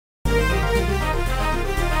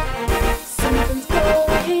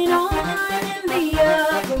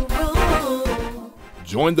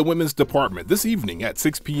Join the women's department this evening at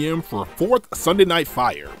 6 p.m. for 4th Sunday Night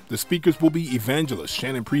Fire. The speakers will be Evangelist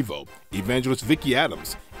Shannon Prevost, Evangelist Vicki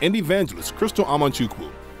Adams, and Evangelist Crystal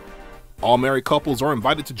Amanchukwu. All married couples are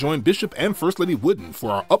invited to join Bishop and First Lady Wooden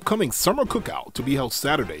for our upcoming summer cookout to be held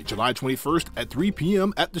Saturday, July 21st at 3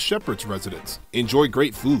 p.m. at the Shepherd's Residence. Enjoy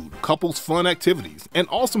great food, couples fun activities, and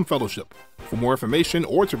awesome fellowship. For more information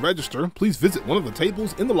or to register, please visit one of the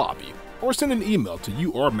tables in the lobby or send an email to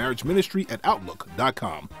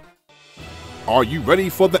yourmarriageministry@outlook.com. Are you ready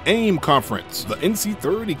for the AIM Conference? The NC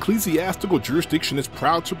 3rd Ecclesiastical Jurisdiction is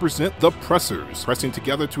proud to present the Pressers, pressing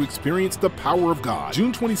together to experience the power of God,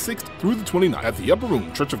 June 26th through the 29th at the Upper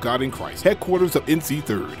Room Church of God in Christ, headquarters of NC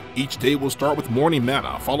 3rd. Each day will start with morning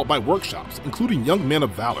manna, followed by workshops, including Young Men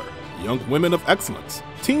of Valor, Young Women of Excellence,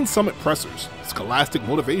 Teen Summit Pressers, Scholastic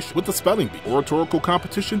Motivation with the Spelling Bee, Oratorical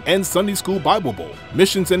Competition, and Sunday School Bible Bowl,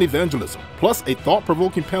 Missions and Evangelism, plus a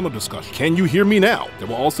thought-provoking panel discussion. Can you hear me now? There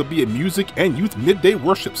will also be a music and youth midday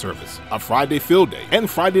worship service, a Friday field day, and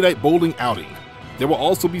Friday night bowling outing. There will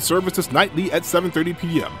also be services nightly at 7:30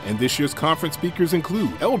 p.m., and this year's conference speakers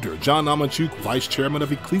include Elder John Amanchukwu, Vice Chairman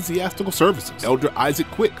of Ecclesiastical Services, Elder Isaac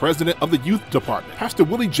Quick, President of the Youth Department, Pastor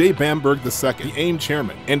Willie J. Bamberg II, the AIM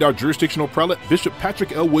Chairman, and our jurisdictional prelate, Bishop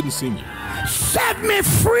Patrick L. Wooden Sr. Set me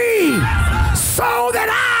free so that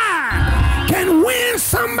I can win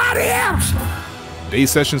somebody else. Day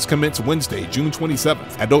sessions commence Wednesday, June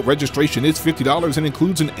 27th. Adult registration is $50 and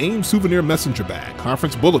includes an AIM souvenir messenger bag,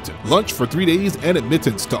 conference bulletin, lunch for 3 days, and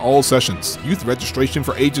admittance to all sessions. Youth registration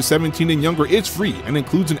for ages 17 and younger is free and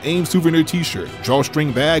includes an AIM souvenir t-shirt,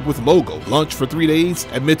 drawstring bag with logo, lunch for 3 days,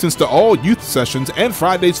 admittance to all youth sessions, and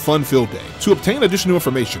Friday's fun field day. To obtain additional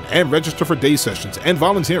information and register for day sessions and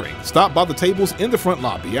volunteering, stop by the tables in the front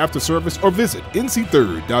lobby after service or visit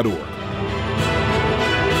nc3rd.org.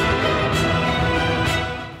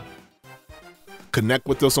 Connect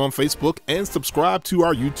with us on Facebook and subscribe to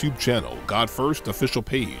our YouTube channel, God First Official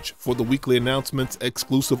Page, for the weekly announcements,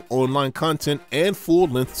 exclusive online content, and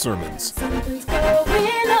full-length sermons.